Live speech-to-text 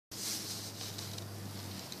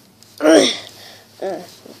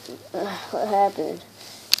What happened?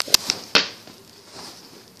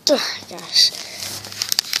 Gosh.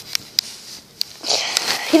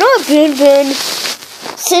 You know what, Boon Boon?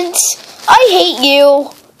 Since I hate you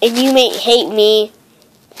and you may hate me,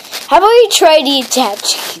 how about we try to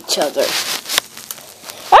attach each other?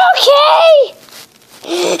 Okay!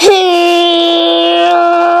 We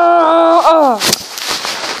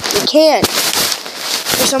can't.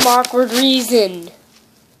 For some awkward reason.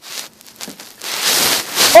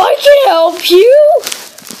 I can help you!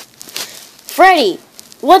 Freddy,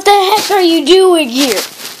 what the heck are you doing here?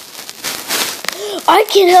 I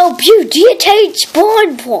can help you deattach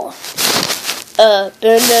Bonbon.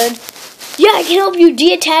 Boon. Yeah, I can help you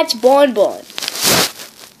deattach Bonbon.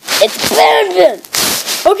 It's Boon.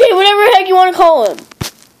 Okay, whatever the heck you want to call him.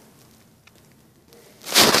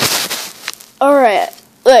 Alright,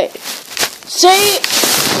 wait.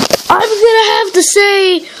 I'm gonna have to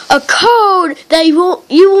say a code that you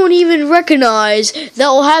won't even recognize that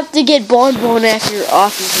will have to get Bonbon after you're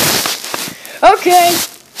off of here. Okay.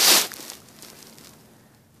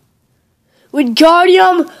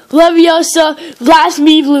 Wingardium Leviosa last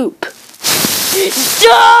me loop.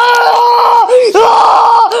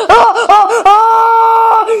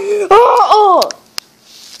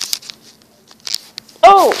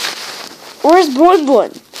 Oh, where's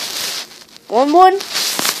Bonbon? Bonbon?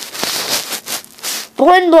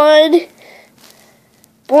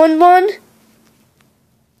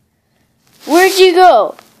 Where'd you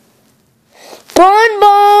go?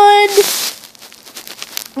 Bonbon!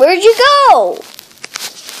 Where'd you go?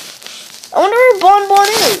 I wonder where Bonbon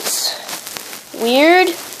is. Weird.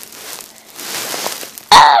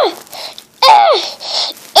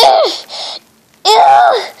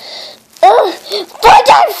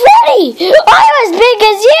 Funtime Freddy! I'm as big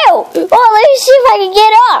as you! Well, let me see if I can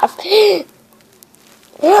get off.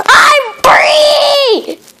 I'm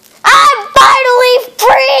free! I'm finally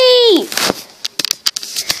free!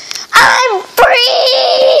 I'm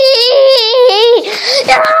free!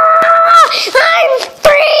 I'm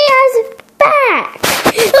free as a bat!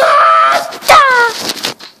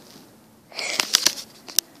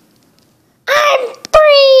 I'm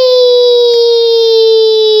free!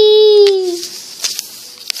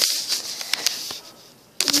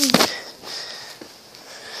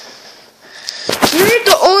 You're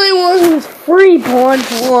the only one who's free,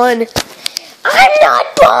 Bonbon. I'm not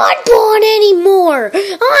Bonbon anymore.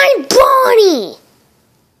 I'm Bonnie.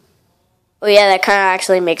 Oh yeah, that kind of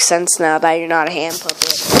actually makes sense now that you're not a hand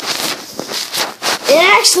puppet. And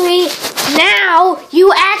actually, now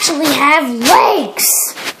you actually have legs.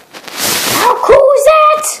 How cool is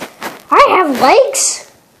that? I have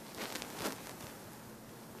legs.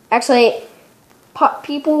 Actually,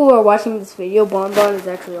 people who are watching this video, Bonbon is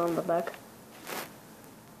actually on the back.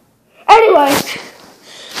 Anyway,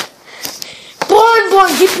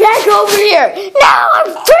 Bonbon, get back over here. Now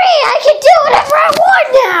I'm free. I can do whatever I want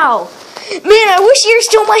now. Man, I wish you were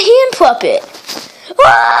still my hand puppet.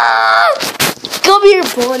 Ah! Come here,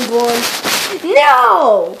 Bonbon.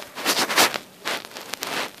 No!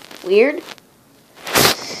 Weird.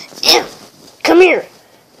 Come here.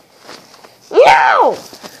 No!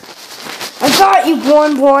 I got you,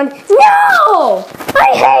 Bonbon. No!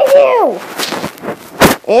 I hate you!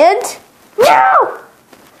 And? No!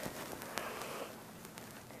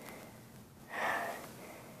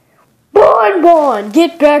 Bonbon,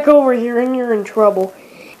 get back over here and you're in trouble.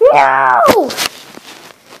 No!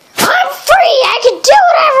 I'm free! I can do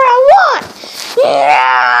whatever I want!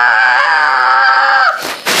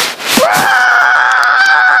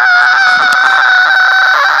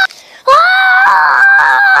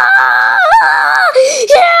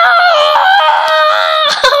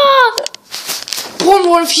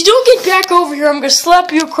 Bonbon, if you don't get back over here, I'm gonna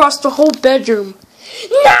slap you across the whole bedroom.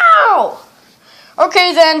 No!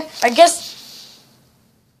 Okay then, I guess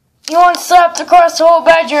you want slapped across the whole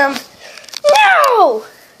bedroom. No!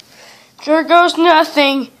 There goes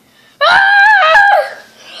nothing. Ah!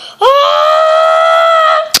 Ah!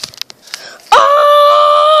 Ah!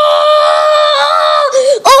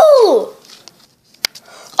 Oh!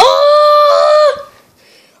 Ah!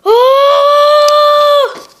 Ah!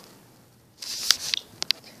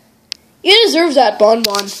 You deserve that,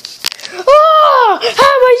 Bonbon. Oh, how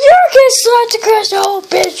about you get slapped across the whole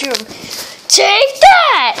bedroom? Take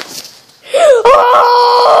that! Oh!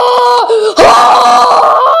 Oh!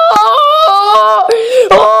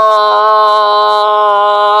 Oh!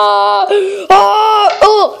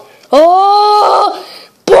 Oh! Oh!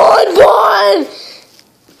 Bonbon!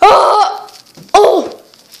 Oh! Oh!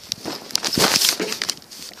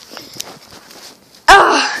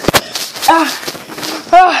 Ah! Ah!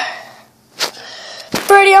 Ah!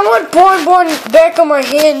 want Bonbon back on my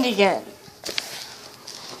hand again.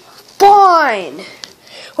 Fine.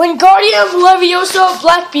 When Guardian Leviosa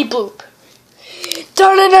Black Bee Bloop.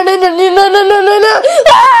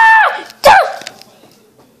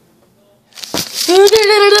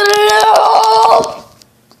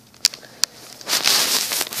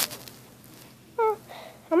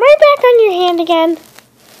 Am I back on your hand again?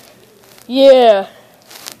 Yeah.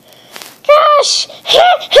 Gosh!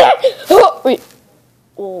 Oh, wait.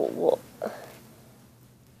 Oh,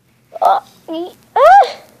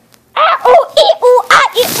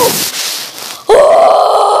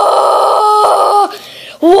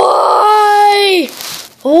 why?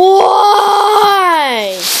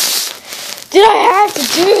 Why? Did I have to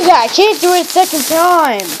do that? I can't do it a second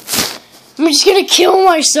time. I'm just gonna kill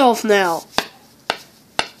myself now.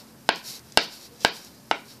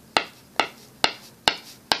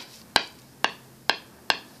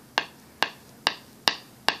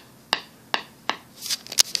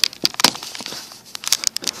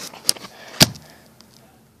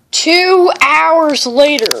 Two hours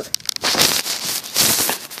later.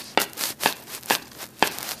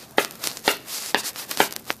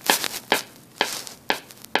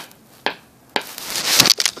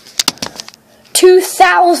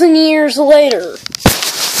 $2,000 years later.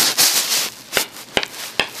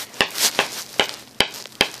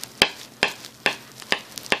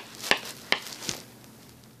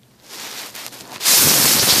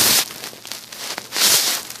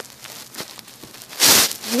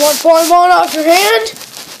 You want Bonbon off your hand?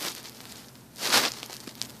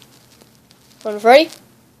 Freddy?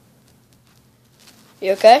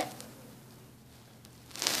 You okay?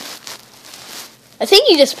 I think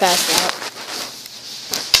you just passed out.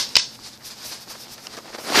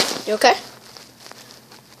 You okay?